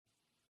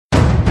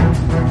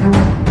Slides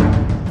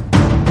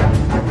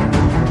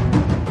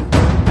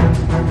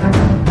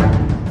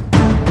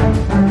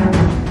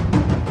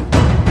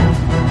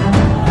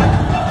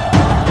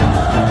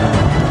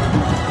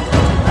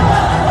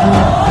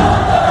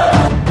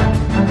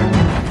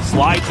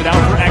it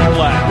out for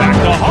Ekblad. Back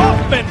to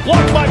Hoffman.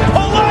 Blocked by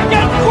Pulock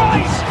and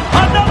Price.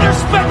 Another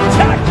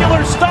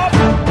spectacular stop.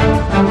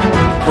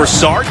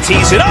 Broussard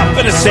tees it up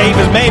and a save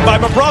is made by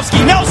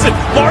Bobrovsky. Nelson.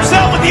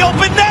 Barzal with the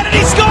open net and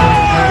he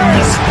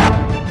scores!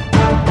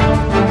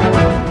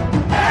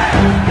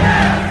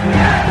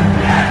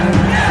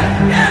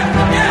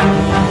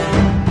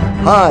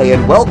 Hi,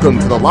 and welcome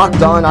to the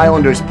Locked On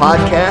Islanders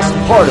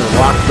podcast, part of the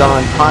Locked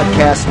On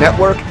Podcast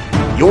Network,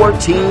 your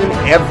team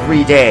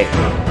every day.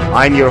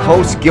 I'm your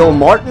host, Gil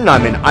Martin.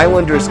 I'm an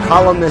Islanders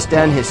columnist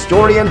and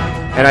historian,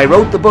 and I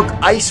wrote the book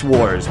Ice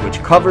Wars, which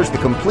covers the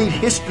complete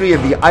history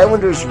of the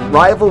Islanders'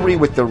 rivalry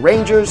with the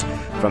Rangers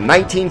from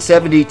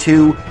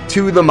 1972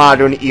 to the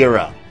modern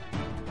era.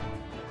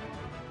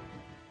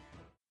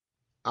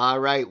 All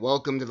right,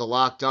 welcome to the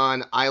Locked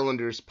On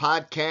Islanders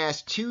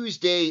podcast,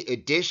 Tuesday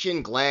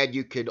edition. Glad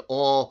you could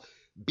all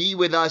be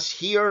with us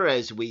here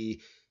as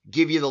we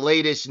give you the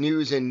latest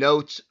news and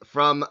notes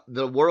from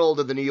the world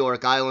of the New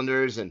York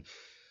Islanders. And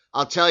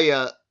I'll tell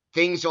you,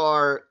 things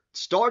are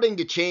starting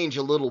to change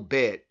a little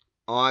bit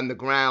on the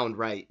ground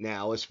right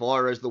now as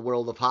far as the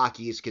world of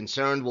hockey is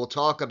concerned. We'll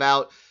talk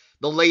about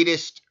the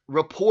latest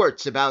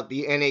reports about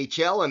the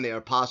NHL and their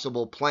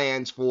possible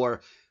plans for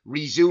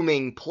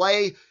resuming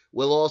play.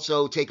 We'll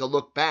also take a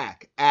look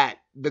back at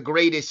the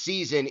greatest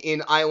season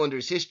in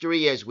Islanders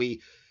history as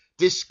we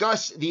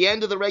discuss the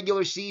end of the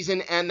regular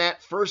season and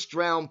that first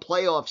round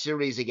playoff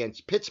series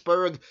against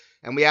Pittsburgh.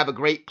 And we have a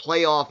great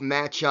playoff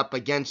matchup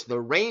against the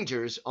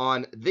Rangers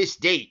on this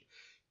date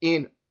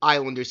in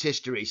Islanders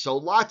history. So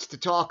lots to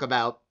talk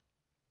about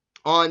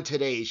on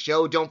today's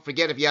show. Don't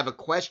forget, if you have a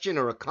question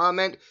or a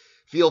comment,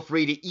 feel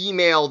free to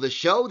email the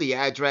show. The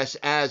address,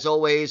 as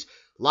always,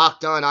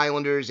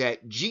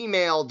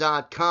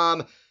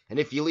 lockedonislanders@gmail.com. And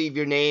if you leave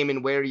your name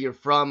and where you're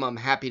from, I'm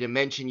happy to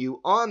mention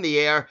you on the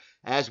air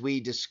as we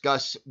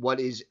discuss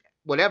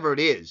whatever it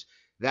is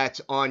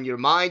that's on your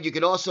mind. You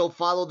can also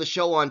follow the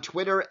show on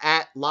Twitter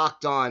at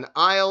Locked On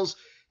Isles.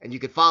 And you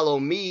can follow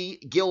me,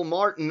 Gil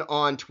Martin,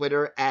 on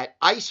Twitter at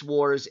Ice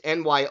Wars,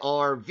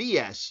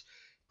 NYRVS,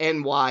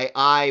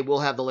 NYI. We'll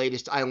have the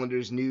latest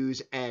Islanders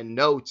news and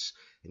notes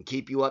and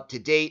keep you up to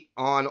date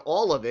on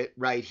all of it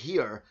right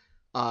here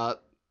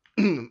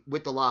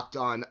with the Locked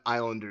On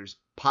Islanders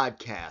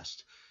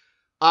podcast.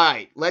 All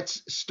right,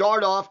 let's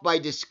start off by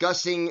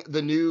discussing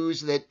the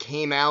news that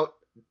came out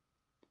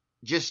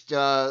just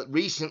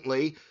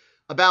recently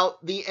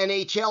about the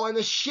NHL and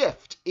the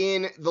shift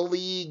in the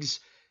league's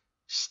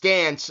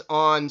stance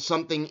on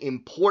something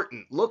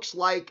important. Looks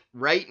like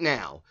right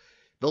now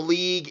the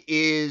league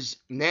is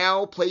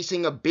now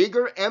placing a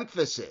bigger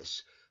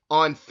emphasis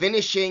on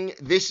finishing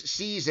this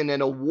season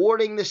and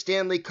awarding the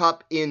Stanley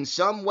Cup in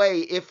some way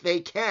if they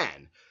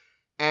can.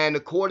 And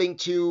according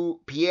to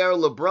Pierre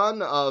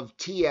LeBrun of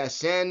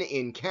TSN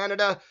in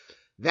Canada,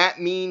 that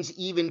means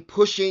even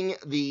pushing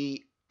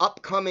the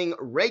upcoming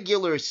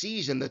regular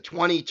season, the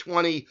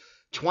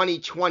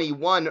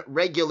 2020-2021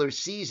 regular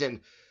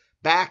season,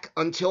 back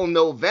until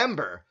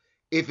November,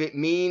 if it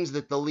means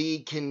that the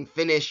league can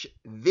finish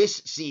this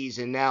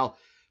season. Now,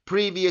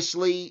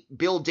 previously,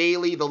 Bill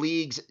Daly, the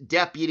league's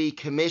deputy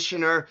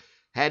commissioner,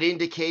 had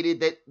indicated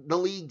that the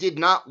league did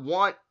not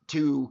want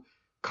to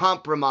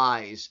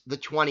compromise the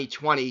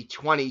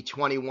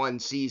 2020-2021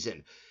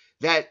 season,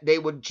 that they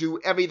would do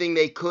everything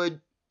they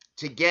could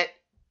to get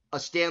a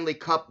Stanley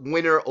Cup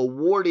winner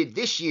awarded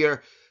this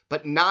year,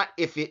 but not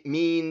if it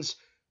means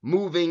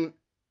moving,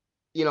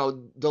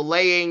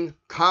 delaying,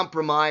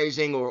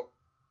 compromising, or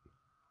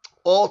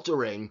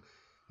altering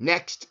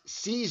next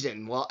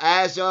season. Well,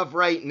 as of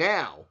right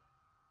now,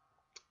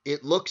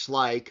 it looks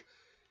like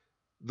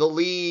the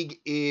league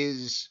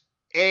is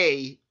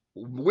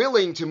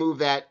willing to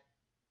move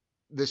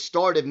the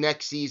start of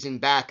next season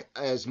back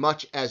as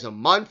much as a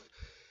month,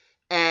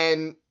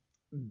 and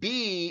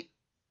B,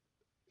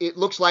 it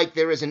looks like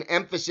there is an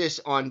emphasis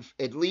on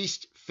at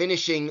least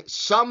finishing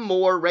some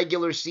more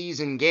regular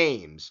season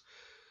games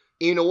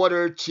in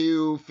order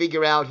to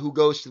figure out who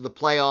goes to the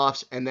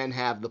playoffs and then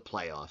have the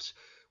playoffs.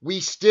 We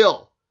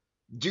still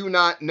do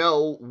not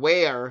know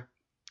where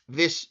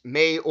this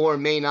may or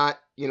may not,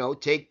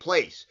 take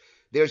place.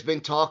 There's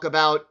been talk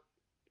about,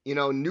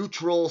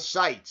 neutral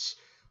sites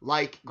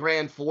like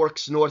Grand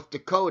Forks, North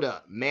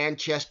Dakota,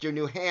 Manchester,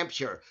 New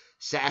Hampshire,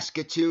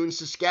 Saskatoon,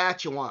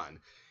 Saskatchewan.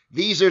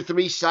 These are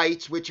three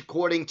sites which,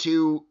 according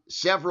to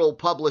several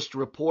published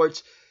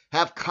reports,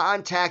 have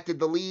contacted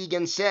the league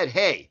and said,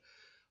 hey,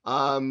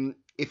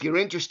 if you're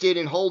interested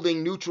in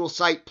holding neutral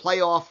site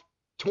playoff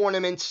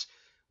tournaments,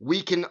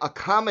 we can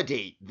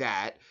accommodate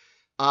that.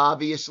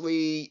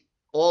 Obviously,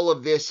 all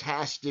of this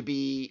has to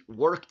be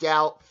worked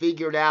out,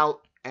 figured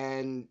out,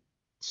 and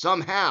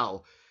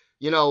somehow,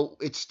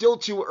 it's still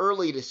too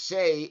early to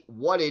say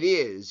what it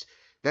is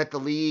that the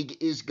league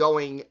is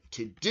going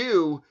to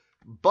do,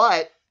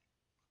 but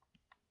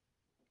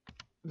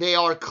they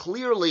are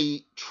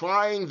clearly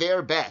trying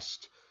their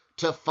best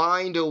to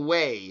find a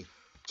way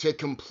to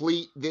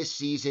complete this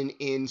season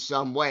in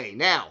some way.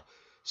 Now,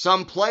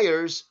 some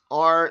players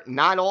are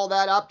not all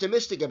that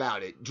optimistic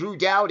about it. Drew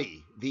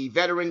Doughty, the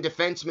veteran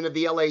defenseman of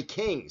the LA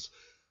Kings.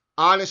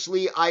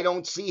 Honestly, I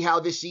don't see how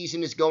this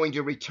season is going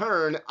to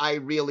return. I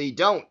really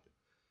don't.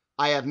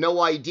 I have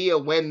no idea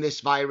when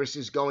this virus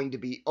is going to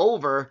be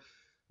over.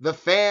 The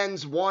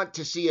fans want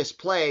to see us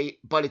play,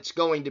 but it's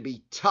going to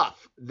be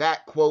tough.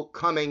 That quote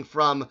coming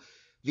from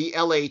the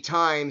LA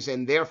Times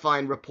and their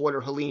fine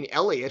reporter Helene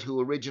Elliott,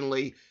 who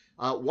originally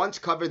once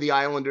covered the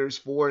Islanders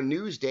for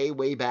Newsday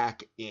way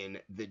back in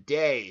the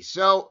day.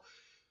 So,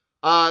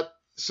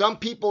 some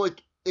people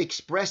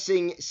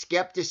expressing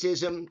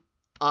skepticism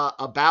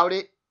about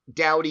it,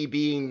 Doughty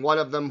being one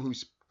of them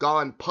who's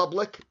gone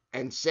public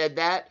and said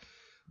that.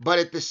 But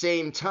at the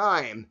same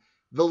time,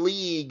 the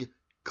league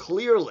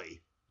clearly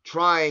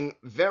trying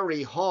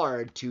very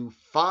hard to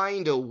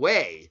find a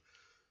way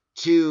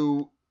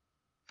to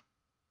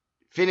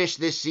finish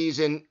this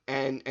season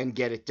and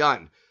get it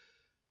done.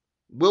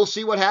 We'll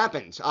see what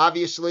happens.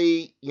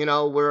 Obviously,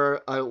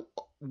 we're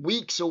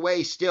weeks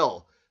away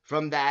still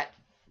from that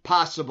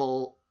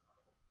possible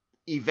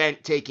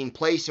event taking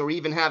place or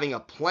even having a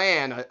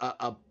plan,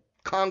 a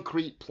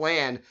concrete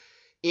plan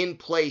in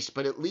place.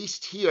 But at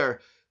least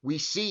here we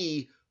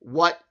see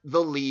what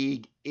the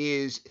league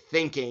is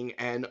thinking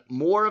and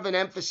more of an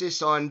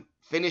emphasis on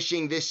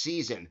finishing this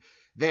season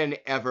than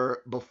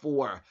ever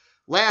before.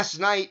 Last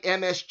night,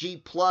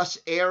 MSG Plus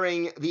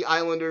airing the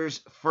Islanders'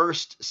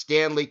 first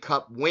Stanley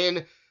Cup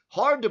win.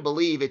 Hard to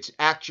believe it's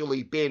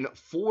actually been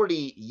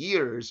 40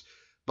 years,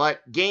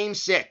 but Game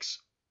 6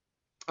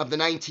 of the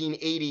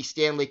 1980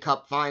 Stanley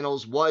Cup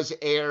Finals was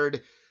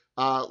aired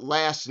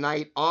last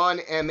night on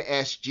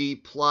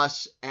MSG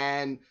Plus,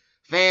 and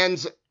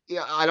fans,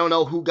 I don't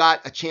know who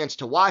got a chance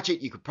to watch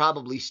it. You could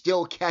probably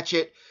still catch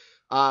it.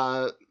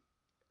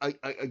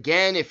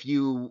 Again, if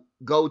you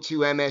go to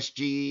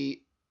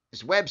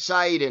MSG's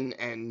website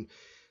and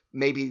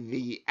maybe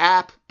the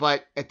app,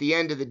 but at the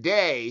end of the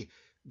day,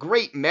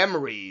 great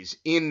memories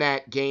in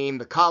that game.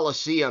 The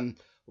Coliseum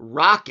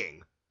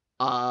rocking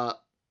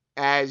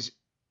as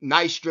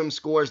Nystrom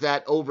scores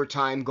that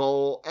overtime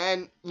goal.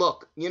 And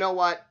look, you know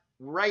what?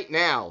 Right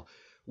now,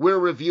 we're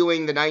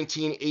reviewing the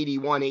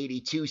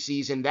 1981-82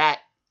 season. That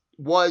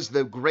was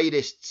the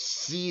greatest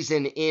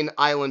season in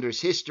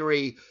Islanders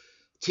history.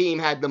 Team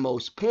had the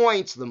most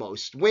points, the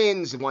most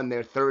wins, won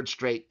their third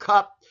straight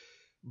cup.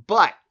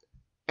 But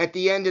at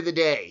the end of the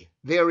day,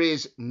 there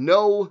is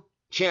no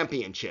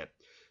championship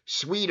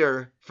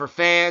sweeter for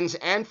fans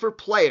and for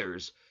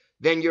players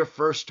than your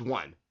first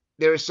one.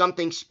 There is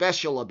something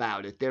special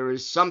about it. There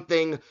is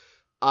something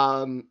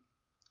that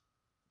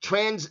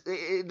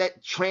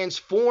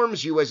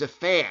transforms you as a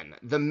fan,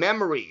 the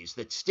memories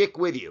that stick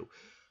with you.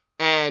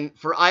 And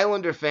for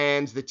Islander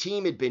fans, the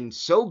team had been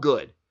so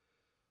good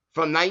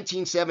from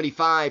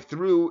 1975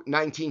 through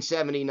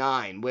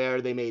 1979,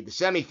 where they made the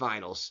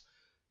semifinals,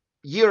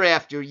 year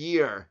after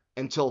year,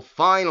 until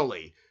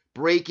finally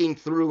breaking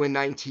through in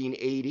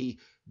 1980,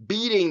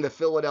 beating the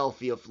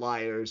Philadelphia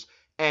Flyers,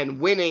 and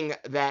winning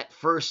that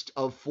first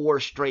of 4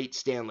 straight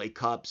Stanley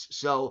Cups.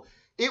 So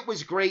it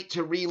was great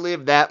to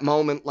relive that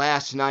moment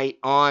last night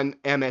on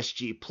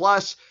MSG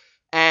Plus,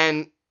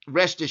 and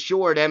rest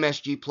assured,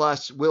 MSG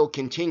Plus will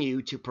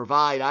continue to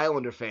provide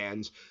Islander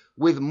fans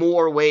with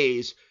more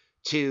ways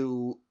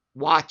to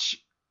watch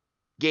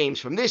games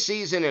from this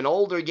season and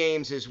older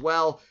games as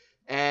well.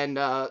 And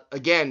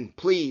again,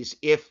 please,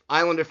 if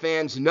Islander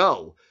fans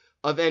know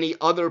of any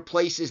other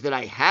places that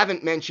I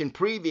haven't mentioned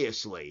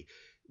previously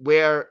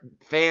where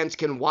fans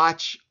can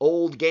watch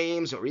old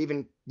games or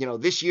even,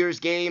 this year's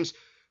games,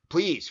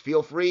 please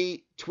feel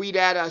free, tweet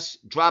at us,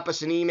 drop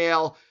us an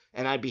email,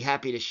 and I'd be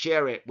happy to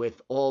share it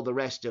with all the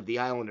rest of the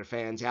Islander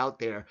fans out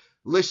there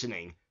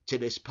listening to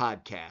this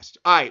podcast.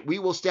 All right, we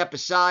will step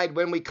aside.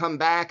 When we come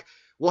back,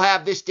 we'll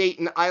have this date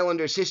in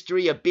Islanders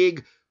history, a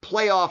big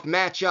playoff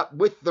matchup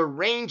with the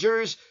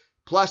Rangers,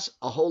 plus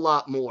a whole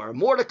lot more.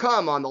 More to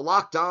come on the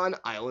Locked On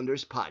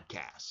Islanders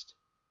podcast.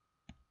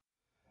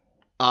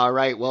 All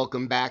right,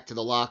 welcome back to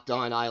the Locked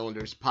On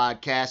Islanders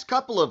podcast.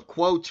 Couple of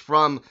quotes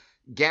from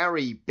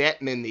Gary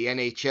Bettman, the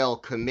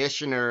NHL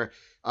commissioner,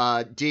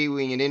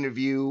 doing an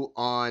interview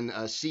on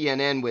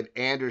CNN with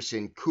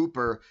Anderson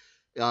Cooper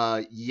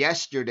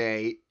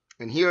yesterday.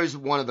 And here's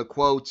one of the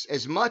quotes.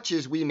 As much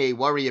as we may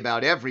worry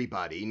about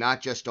everybody,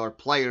 not just our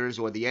players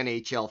or the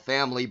NHL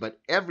family, but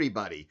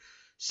everybody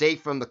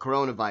safe from the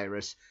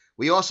coronavirus,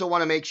 we also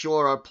want to make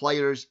sure our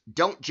players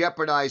don't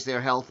jeopardize their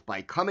health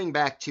by coming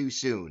back too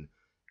soon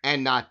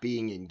and not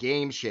being in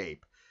game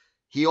shape.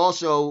 He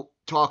also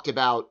talked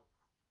about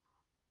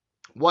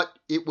what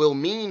it will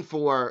mean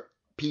for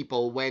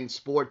people when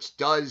sports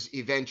does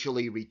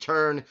eventually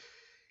return.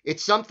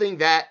 It's something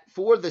that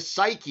for the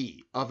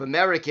psyche of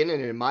American,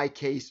 and in my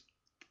case,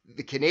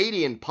 the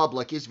Canadian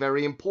public, is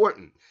very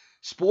important.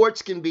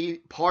 Sports can be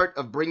part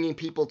of bringing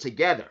people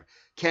together,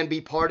 can be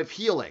part of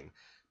healing,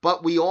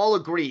 but we all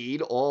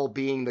agreed, all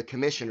being the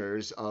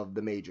commissioners of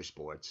the major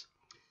sports,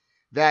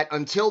 that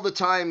until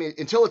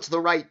it's the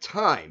right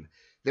time,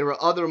 there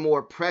are other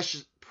more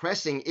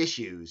pressing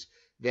issues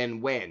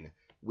than when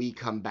we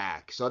come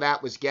back. So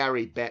that was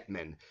Gary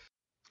Bettman.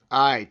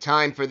 All right,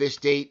 time for this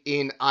date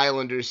in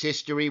Islanders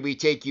history. We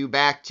take you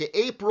back to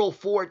April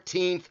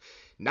 14th,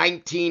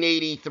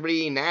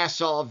 1983,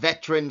 Nassau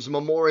Veterans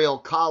Memorial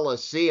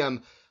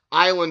Coliseum,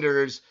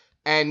 Islanders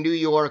and New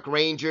York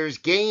Rangers,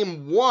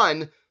 Game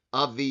 1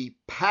 of the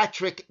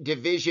Patrick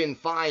Division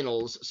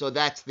Finals. So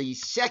that's the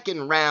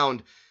second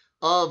round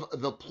of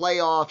the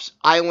playoffs.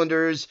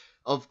 Islanders,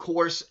 of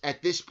course,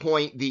 at this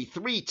point, the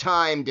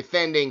three-time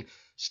defending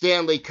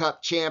Stanley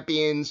Cup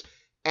champions,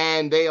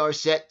 and they are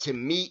set to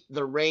meet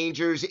the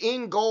Rangers.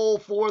 In goal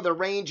for the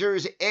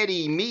Rangers,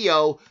 Eddie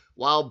Mio,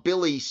 while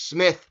Billy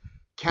Smith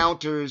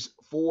counters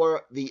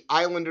for the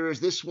Islanders.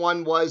 This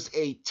one was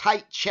a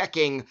tight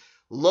checking,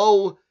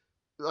 low,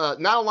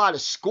 not a lot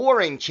of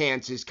scoring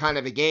chances kind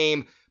of a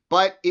game,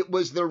 but it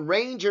was the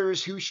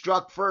Rangers who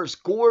struck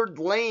first. Gord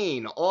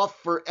Lane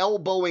off for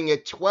elbowing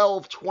at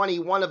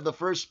 12:21 of the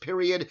first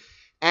period,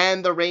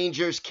 and the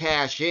Rangers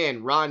cash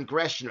in. Ron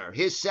Greschner,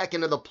 his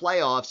second of the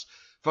playoffs,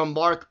 from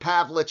Mark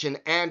Pavlich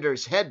and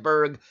Anders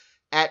Hedberg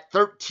at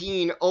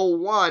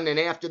 13:01, and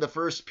after the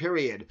first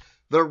period,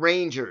 the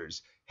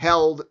Rangers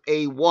held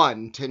a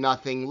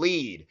 1-0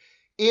 lead.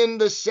 In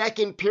the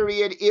second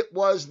period, it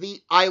was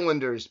the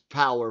Islanders'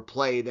 power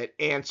play that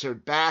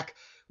answered back,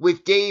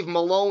 with Dave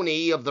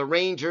Maloney of the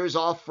Rangers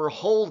off for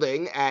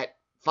holding at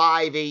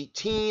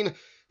 5:18.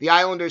 The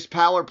Islanders'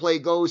 power play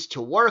goes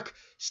to work.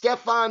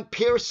 Stefan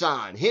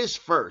Persson, his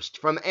first,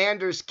 from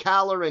Anders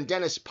Kaller and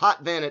Dennis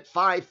Potvin at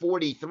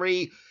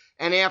 5:43.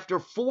 And after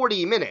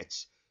 40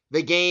 minutes,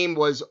 the game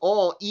was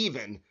all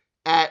even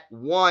at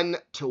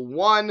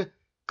 1-1.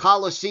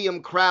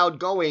 Coliseum crowd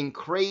going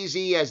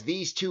crazy as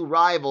these two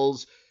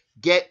rivals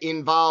get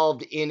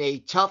involved in a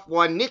tough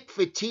one. Nick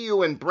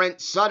Fotiu and Brent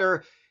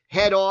Sutter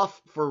head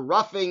off for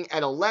roughing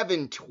at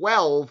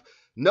 11:12.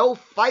 No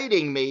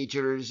fighting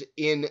majors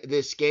in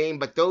this game,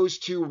 but those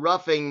two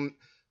roughing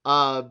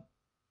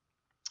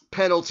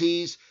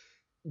penalties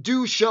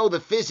do show the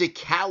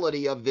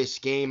physicality of this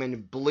game,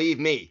 and believe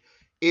me,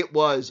 it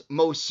was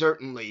most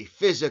certainly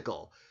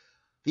physical.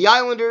 The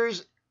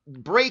Islanders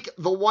break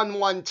the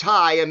 1-1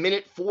 tie a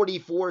minute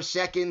 44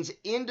 seconds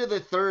into the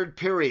third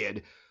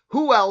period.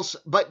 Who else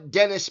but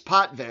Dennis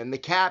Potvin, the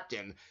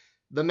captain,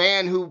 the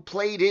man who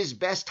played his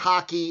best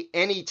hockey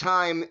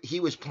anytime he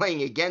was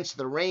playing against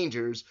the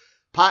Rangers.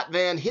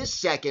 Potvin, his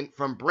second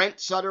from Brent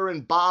Sutter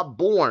and Bob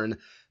Bourne,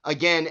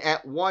 again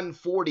at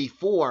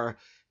 1:44.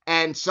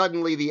 And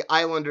suddenly the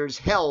Islanders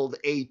held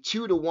a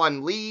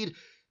 2-1 lead.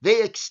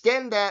 They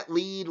extend that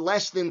lead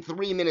less than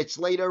 3 minutes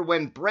later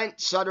when Brent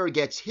Sutter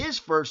gets his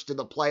first of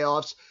the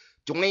playoffs.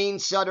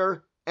 Dwayne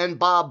Sutter and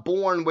Bob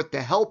Bourne with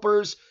the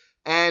helpers,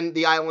 and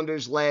the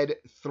Islanders led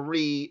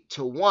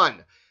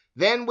 3-1.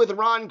 Then with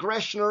Ron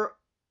Greschner,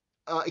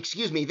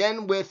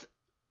 then with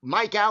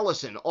Mike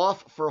Allison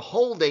off for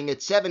holding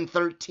at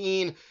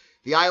 7:13,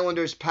 the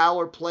Islanders'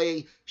 power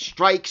play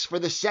strikes for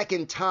the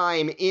second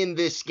time in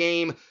this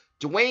game.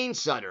 Dwayne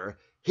Sutter,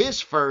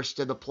 his first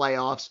of the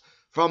playoffs,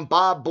 from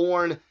Bob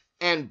Bourne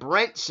and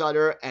Brent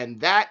Sutter, and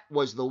that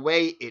was the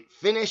way it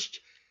finished.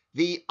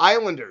 The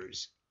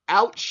Islanders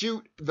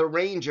outshoot the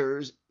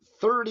Rangers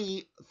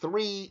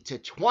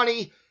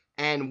 33-20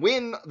 and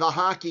win the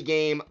hockey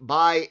game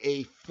by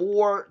a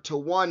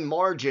 4-1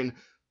 margin.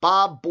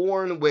 Bob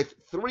Bourne with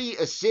 3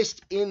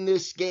 assists in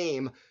this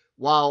game,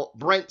 while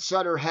Brent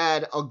Sutter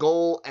had a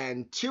goal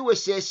and 2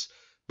 assists.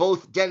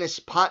 Both Dennis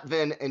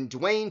Potvin and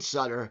Dwayne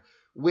Sutter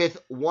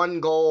with 1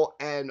 goal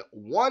and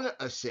 1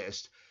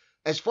 assist.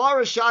 As far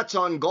as shots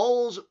on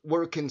goals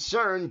were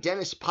concerned,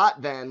 Dennis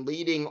Potvin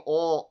leading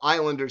all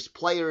Islanders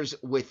players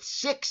with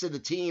 6 of the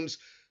team's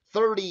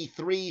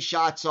 33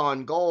 shots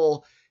on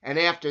goal. And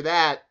after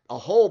that, a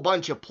whole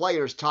bunch of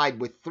players tied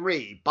with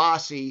 3.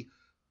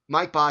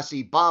 Mike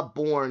Bossy, Bob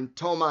Bourne,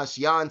 Thomas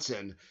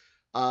Janssen,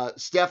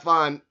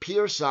 Stefan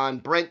Persson,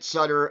 Brent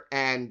Sutter,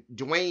 and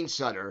Dwayne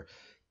Sutter,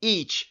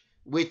 each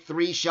with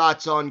 3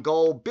 shots on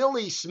goal.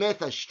 Billy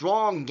Smith, a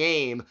strong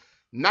game,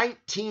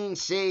 19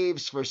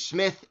 saves for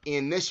Smith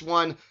in this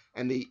one,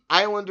 and the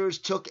Islanders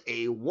took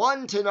a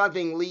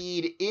 1-0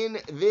 lead in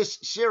this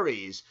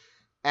series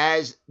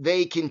as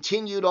they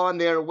continued on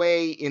their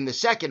way in the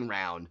second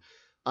round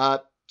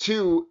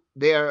to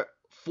their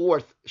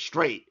 4th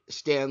straight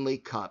Stanley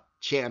Cup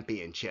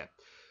championship.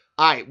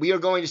 All right, we are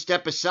going to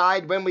step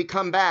aside. When we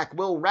come back,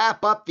 we'll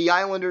wrap up the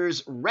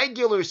Islanders'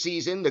 regular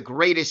season, the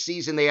greatest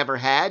season they ever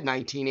had,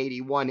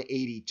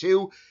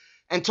 1981-82,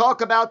 and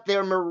talk about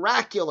their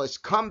miraculous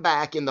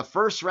comeback in the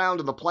first round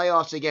of the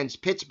playoffs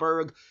against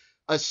Pittsburgh,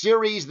 a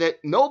series that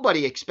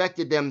nobody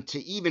expected them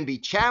to even be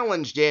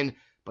challenged in,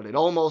 but it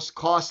almost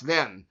cost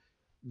them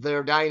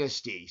their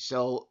dynasty.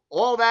 So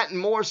all that and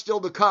more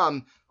still to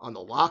come on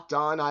the Locked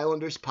On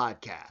Islanders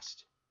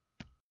podcast.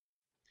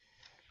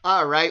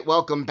 All right,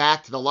 welcome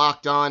back to the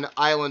Locked On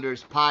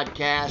Islanders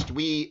podcast.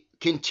 We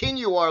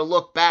continue our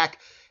look back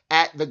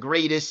at the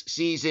greatest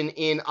season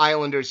in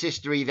Islanders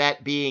history,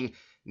 that being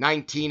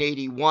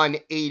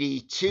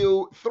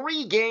 1981-82.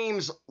 3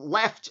 games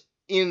left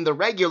in the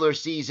regular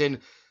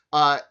season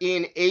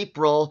in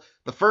April.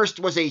 The first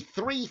was a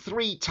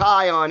 3-3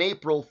 tie on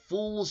April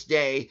Fool's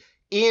Day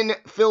in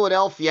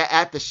Philadelphia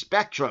at the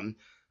Spectrum.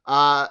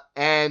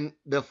 And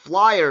the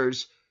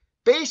Flyers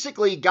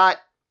basically got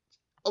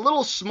a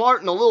little smart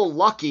and a little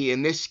lucky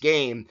in this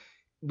game.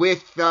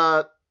 With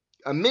a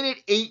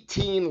minute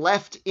 18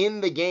 left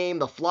in the game,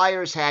 the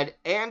Flyers had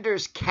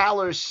Anders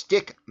Kaller's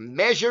stick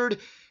measured,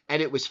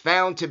 and it was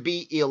found to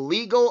be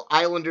illegal.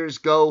 Islanders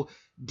go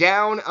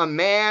down a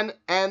man,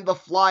 and the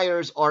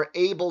Flyers are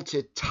able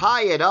to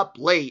tie it up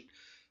late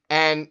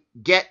and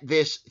get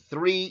this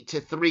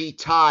 3-3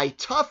 tie.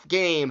 Tough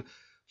game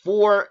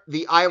for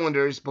the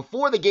Islanders.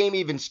 Before the game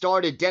even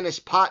started, Dennis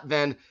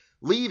Potvin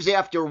leaves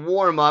after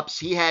warm-ups.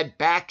 He had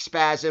back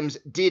spasms,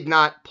 did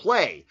not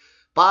play.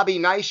 Bobby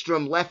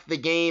Nystrom left the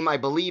game, I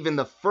believe, in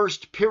the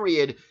first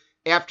period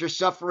after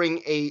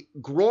suffering a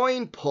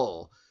groin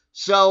pull.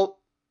 So,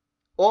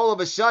 all of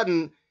a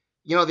sudden,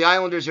 the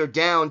Islanders are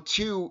down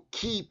 2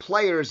 key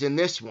players in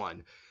this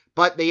one.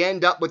 But they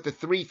end up with the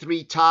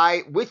 3-3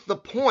 tie. With the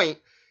point,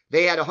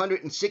 they had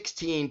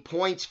 116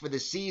 points for the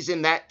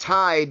season. That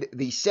tied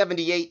the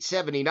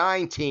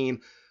 78-79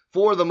 team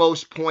for the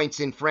most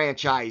points in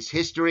franchise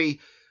history.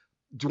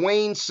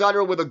 Dwayne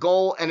Sutter with a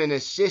goal and an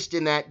assist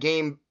in that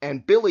game,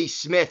 and Billy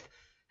Smith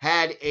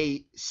had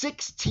a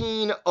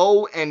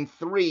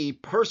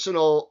 16-0-3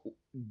 personal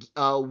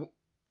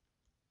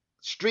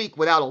streak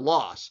without a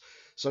loss.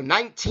 So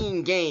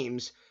 19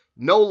 games,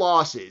 no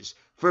losses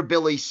for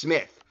Billy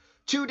Smith.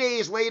 2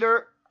 days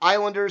later,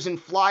 Islanders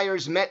and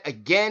Flyers met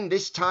again,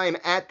 this time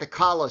at the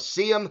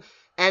Coliseum,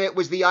 and it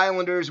was the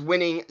Islanders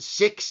winning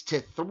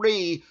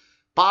 6-3.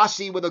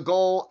 Bossy with a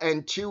goal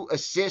and 2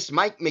 assists.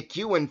 Mike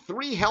McEwen,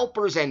 3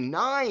 helpers and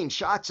 9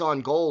 shots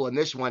on goal in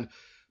this one.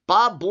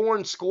 Bob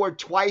Bourne scored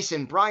twice,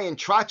 and Brian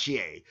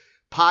Trottier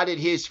potted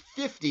his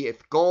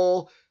 50th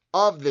goal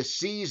of the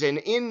season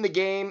in the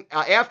game,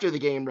 after the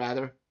game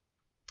rather.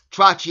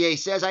 Trottier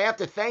says, "I have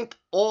to thank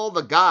all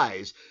the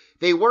guys.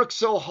 They worked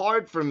so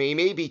hard for me,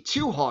 maybe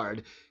too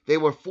hard. They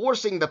were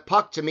forcing the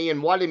puck to me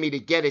and wanted me to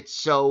get it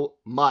so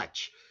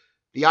much."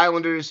 The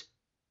Islanders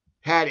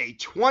had a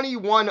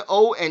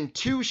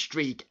 21-0-2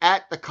 streak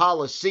at the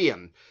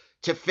Coliseum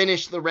to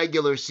finish the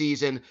regular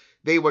season.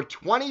 They were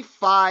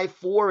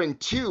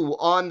 25-4-2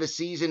 on the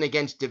season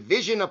against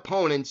division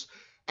opponents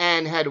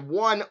and had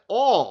won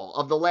all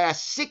of the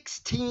last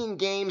 16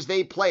 games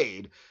they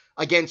played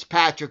against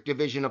Patrick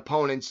division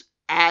opponents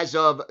as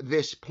of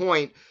this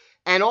point.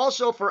 And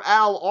also for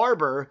Al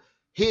Arbour,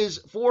 his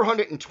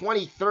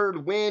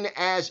 423rd win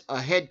as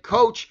a head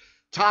coach,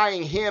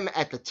 tying him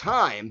at the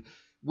time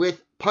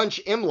with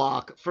Punch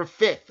Imlach for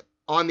 5th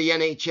on the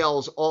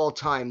NHL's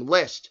all-time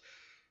list.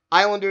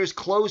 Islanders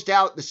closed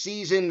out the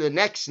season the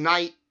next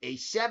night, a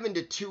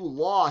 7-2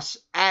 loss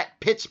at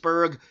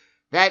Pittsburgh.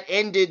 That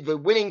ended the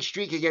winning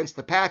streak against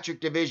the Patrick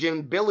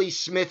division, Billy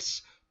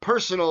Smith's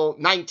personal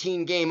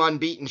 19-game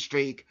unbeaten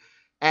streak.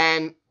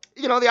 And,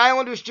 the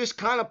Islanders just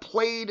kind of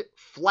played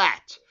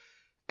flat.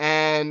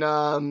 And,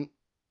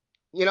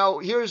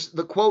 here's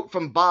the quote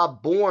from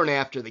Bob Bourne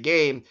after the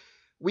game.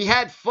 "We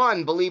had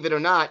fun, believe it or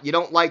not. You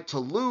don't like to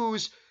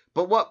lose,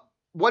 but what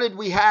did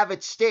we have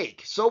at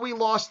stake? So we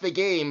lost the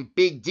game,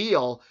 big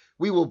deal.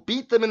 We will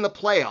beat them in the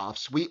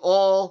playoffs. We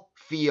all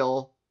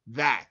feel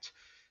that."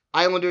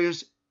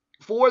 Islanders,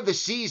 for the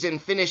season,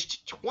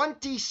 finished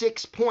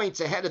 26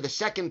 points ahead of the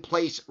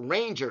second-place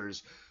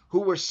Rangers, who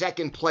were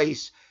second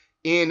place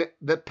in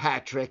the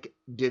Patrick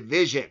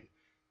division.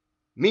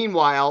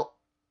 Meanwhile,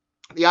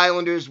 the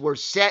Islanders were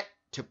set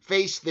to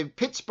face the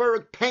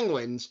Pittsburgh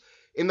Penguins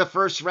in the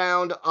first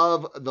round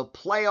of the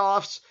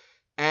playoffs,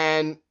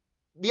 and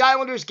the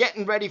Islanders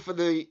getting ready for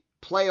the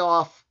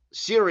playoff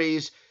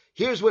series.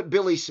 Here's what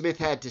Billy Smith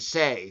had to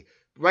say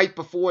right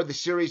before the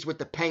series with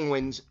the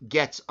Penguins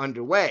gets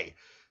underway.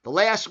 "The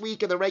last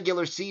week of the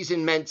regular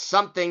season meant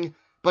something,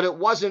 but it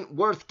wasn't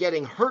worth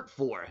getting hurt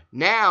for.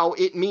 Now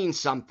it means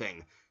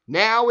something.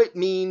 Now it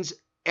means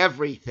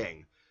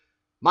everything."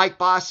 Mike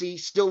Bossy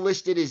still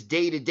listed as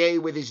day-to-day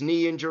with his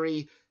knee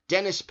injury.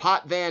 Dennis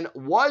Potvin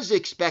was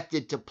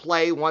expected to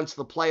play once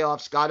the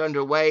playoffs got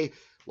underway,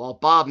 while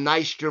Bob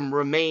Nystrom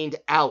remained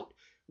out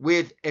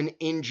with an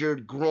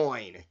injured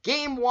groin.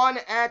 Game 1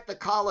 at the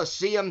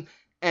Coliseum,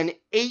 an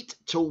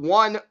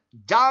 8-1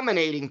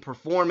 dominating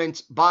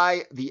performance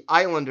by the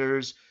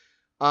Islanders.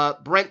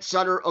 Brent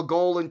Sutter, a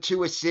goal and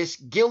 2 assists.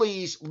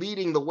 Gillies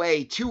leading the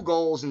way, 2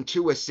 goals and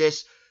 2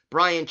 assists.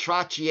 Brian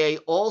Trottier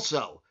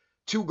also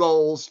 2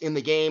 goals in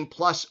the game,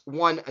 plus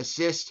 1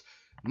 assist.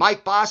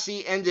 Mike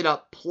Bossy ended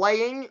up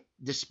playing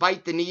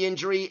despite the knee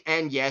injury,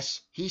 and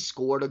yes, he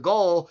scored a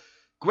goal.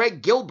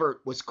 Greg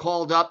Gilbert was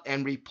called up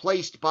and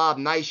replaced Bob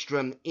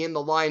Nystrom in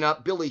the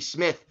lineup. Billy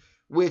Smith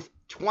with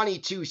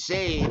 22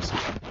 saves.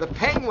 The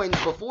Penguins,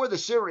 before the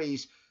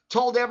series,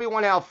 told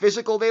everyone how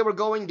physical they were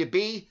going to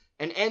be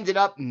and ended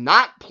up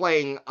not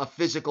playing a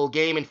physical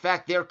game. In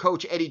fact, their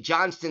coach Eddie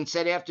Johnston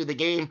said after the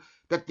game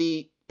that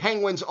the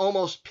Penguins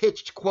almost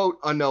pitched, quote,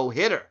 a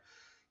no-hitter.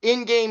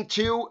 In Game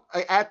 2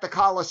 at the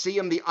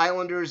Coliseum, the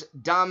Islanders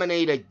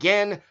dominate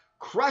again,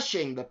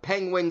 crushing the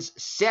Penguins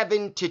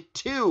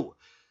 7-2.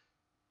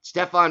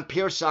 Stefan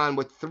Persson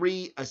with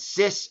 3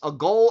 assists, a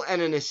goal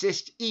and an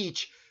assist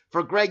each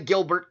for Greg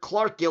Gilbert,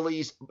 Clark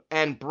Gillies,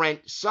 and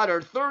Brent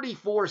Sutter.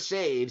 34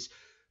 saves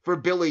for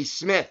Billy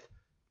Smith.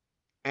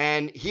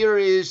 And here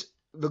is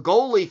the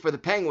goalie for the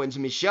Penguins,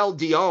 Michel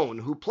Dion,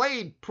 who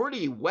played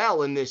pretty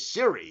well in this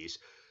series.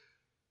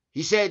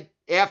 He said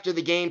after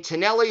the game,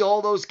 Tonelli,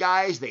 all those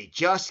guys, they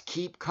just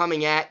keep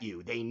coming at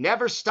you. They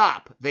never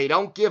stop. They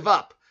don't give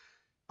up.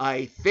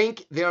 I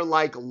think they're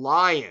like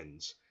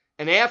lions.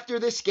 And after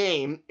this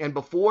game, and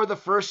before the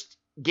first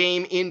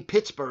game in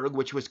Pittsburgh,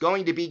 which was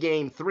going to be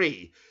Game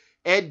 3,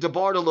 Ed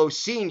DeBartolo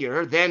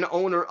Sr., then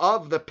owner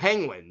of the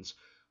Penguins,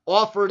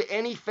 offered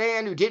any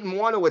fan who didn't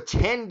want to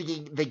attend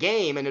the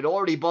game and had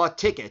already bought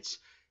tickets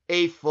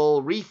a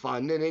full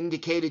refund, and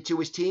indicated to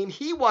his team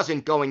he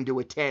wasn't going to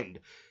attend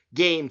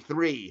Game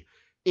 3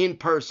 in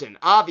person.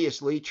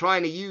 Obviously,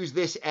 trying to use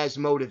this as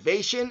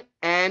motivation,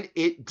 and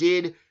it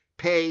did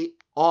pay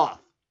off.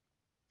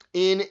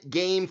 In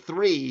Game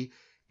 3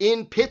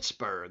 in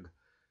Pittsburgh,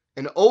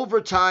 an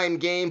overtime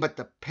game, but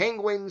the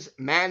Penguins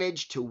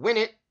managed to win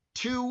it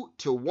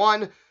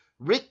 2-1.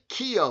 Rick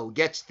Keogh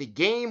gets the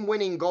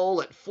game-winning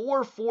goal at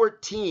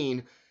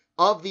 4:14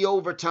 of the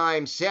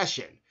overtime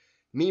session.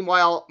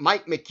 Meanwhile,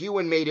 Mike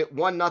McEwen made it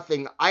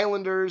 1-0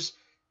 Islanders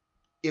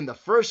in the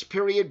first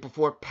period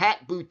before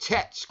Pat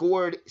Boutette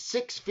scored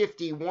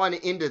 6:51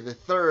 into the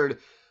third.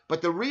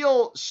 But the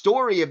real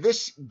story of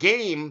this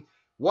game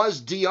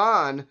was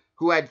Dion,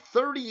 who had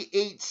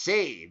 38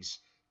 saves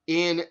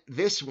in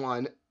this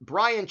one.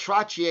 Brian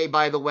Trottier,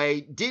 by the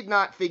way, did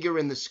not figure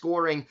in the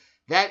scoring.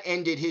 That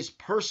ended his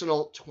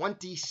personal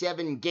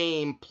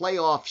 27-game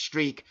playoff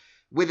streak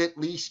with at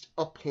least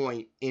a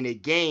point in a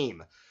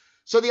game.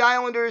 So the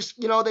Islanders,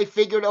 they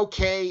figured,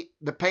 okay,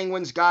 the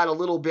Penguins got a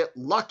little bit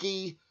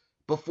lucky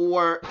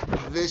before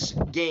this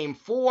Game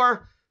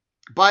 4.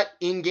 But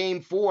in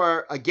Game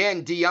 4,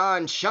 again,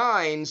 Dion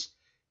shines.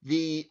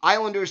 The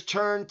Islanders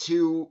turn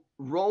to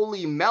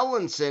Rolly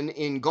Melanson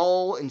in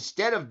goal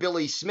instead of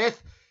Billy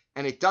Smith,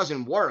 and it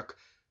doesn't work.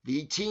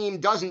 The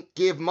team doesn't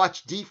give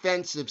much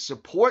defensive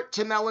support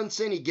to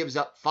Melanson. He gives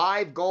up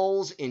 5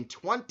 goals in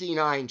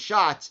 29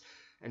 shots,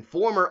 and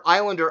former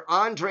Islander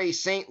Andre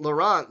St.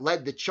 Laurent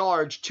led the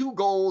charge, 2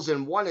 goals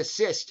and 1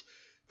 assist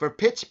for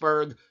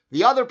Pittsburgh.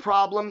 The other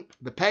problem,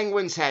 the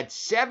Penguins had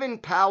 7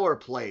 power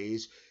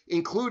plays,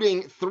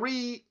 including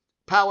 3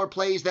 power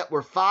plays that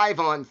were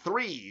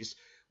 5-on-3s,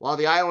 while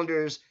the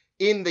Islanders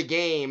in the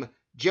game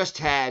just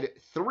had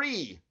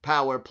 3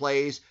 power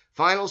plays.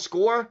 Final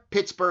score,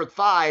 Pittsburgh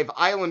 5,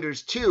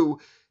 Islanders 2,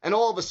 and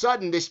all of a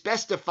sudden this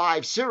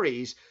best-of-5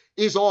 series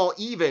is all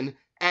even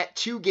at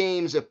 2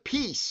 games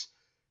apiece.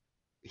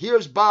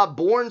 Here's Bob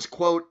Bourne's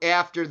quote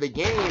after the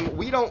game: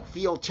 "We don't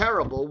feel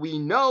terrible. We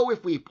know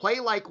if we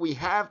play like we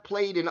have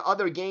played in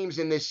other games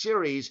in this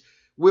series,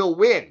 we'll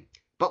win,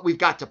 but we've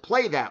got to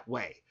play that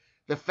way.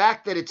 The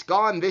fact that it's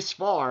gone this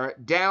far,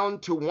 down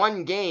to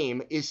 1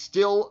 game, is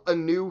still a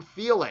new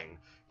feeling.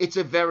 It's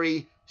a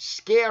very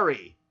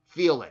scary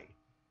feeling."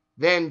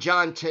 Then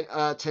John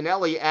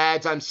Tonelli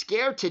adds, "I'm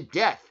scared to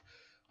death.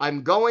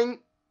 I'm going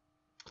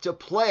to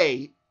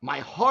play my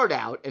heart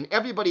out, and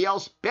everybody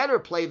else better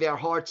play their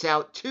hearts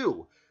out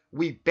too.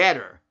 We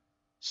better."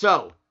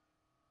 So,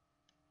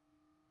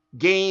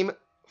 Game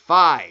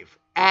 5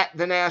 at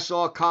the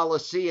Nassau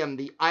Coliseum.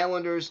 The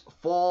Islanders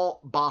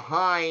fall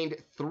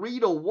behind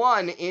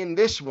 3-1 in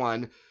this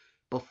one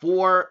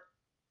before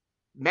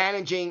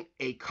managing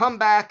a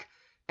comeback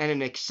and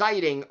an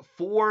exciting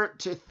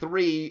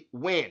 4-3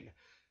 win.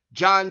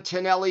 John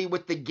Tonelli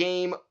with the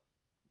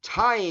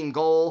game-tying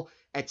goal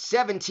at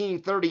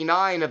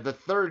 17:39 of the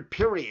third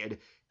period,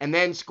 and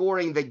then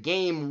scoring the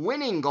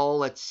game-winning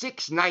goal at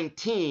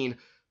 6:19.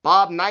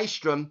 Bob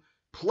Nystrom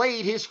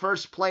played his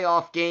first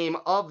playoff game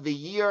of the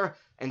year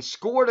and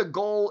scored a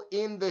goal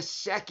in the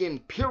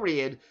second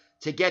period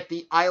to get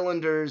the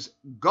Islanders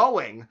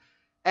going.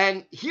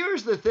 And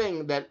here's the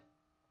thing that,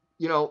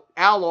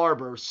 Al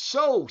Arbour,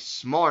 so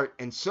smart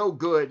and so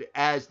good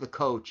as the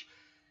coach.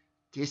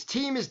 His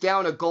team is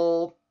down a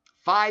goal,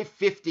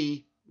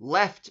 5:50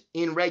 left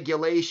in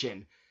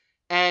regulation,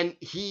 and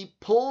he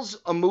pulls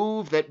a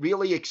move that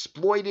really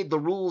exploited the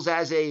rules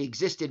as they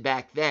existed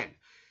back then.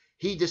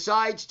 He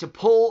decides to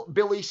pull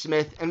Billy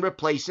Smith and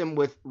replace him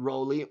with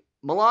Rolly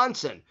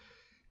Melanson.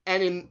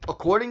 And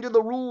according to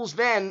the rules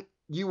then,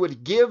 you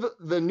would give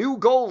the new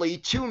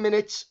goalie 2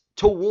 minutes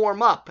to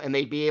warm up, and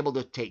they'd be able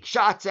to take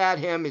shots at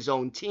him, his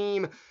own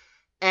team.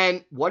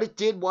 And what it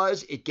did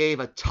was it gave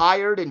a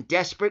tired and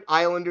desperate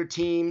Islander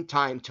team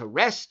time to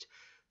rest,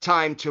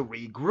 time to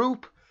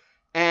regroup,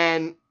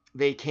 and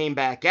they came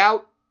back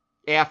out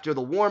after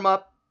the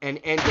warm-up and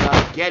ended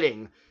up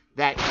getting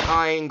that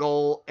tying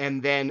goal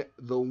and then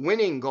the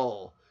winning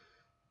goal.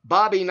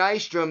 Bobby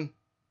Nystrom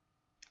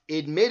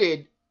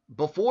admitted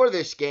before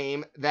this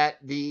game that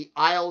the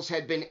Isles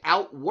had been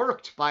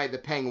outworked by the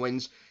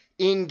Penguins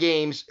in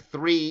games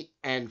 3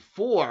 and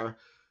 4,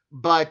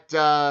 But,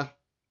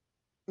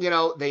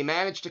 they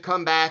managed to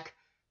come back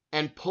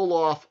and pull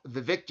off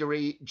the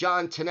victory.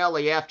 John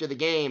Tonelli, after the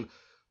game,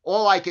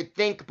 all I could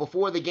think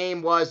before the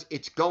game was,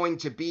 it's going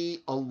to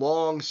be a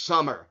long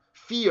summer.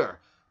 Fear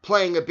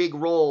playing a big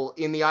role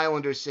in the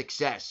Islanders'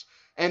 success.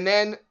 And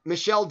then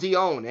Michel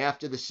Dion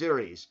after the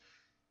series.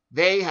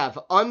 They have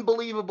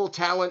unbelievable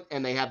talent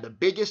and they have the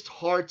biggest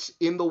hearts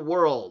in the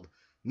world.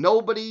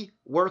 Nobody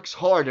works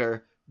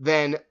harder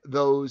than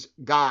those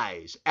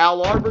guys.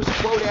 Al Arbor's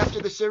quote after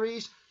the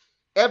series,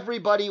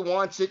 everybody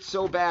wants it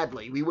so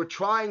badly. We were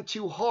trying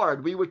too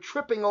hard. We were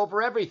tripping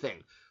over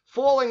everything,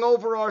 falling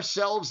over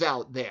ourselves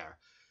out there.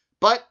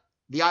 But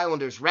the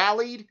Islanders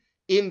rallied.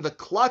 In the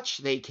clutch,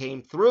 they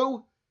came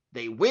through.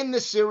 They win the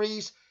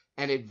series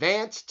and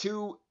advance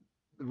to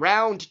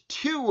round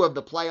 2 of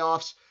the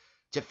playoffs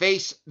to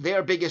face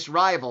their biggest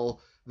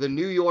rival, the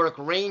New York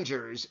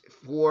Rangers,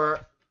 for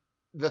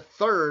the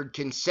 3rd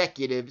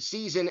consecutive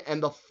season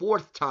and the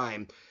 4th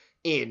time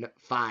in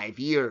 5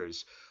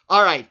 years.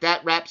 All right,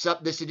 that wraps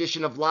up this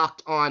edition of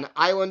Locked On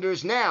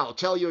Islanders. Now,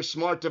 tell your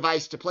smart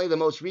device to play the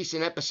most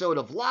recent episode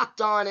of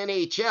Locked On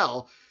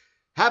NHL.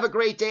 Have a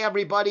great day,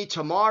 everybody.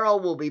 Tomorrow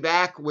we'll be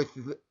back with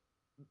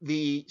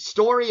the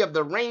story of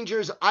the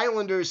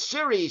Rangers-Islanders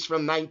series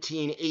from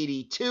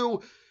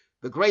 1982,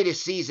 the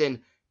greatest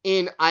season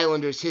in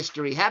Islanders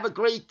history. Have a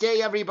great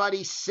day,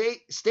 everybody.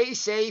 Stay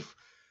safe,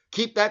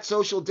 keep that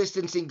social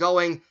distancing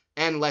going,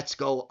 and let's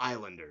go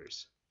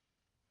Islanders.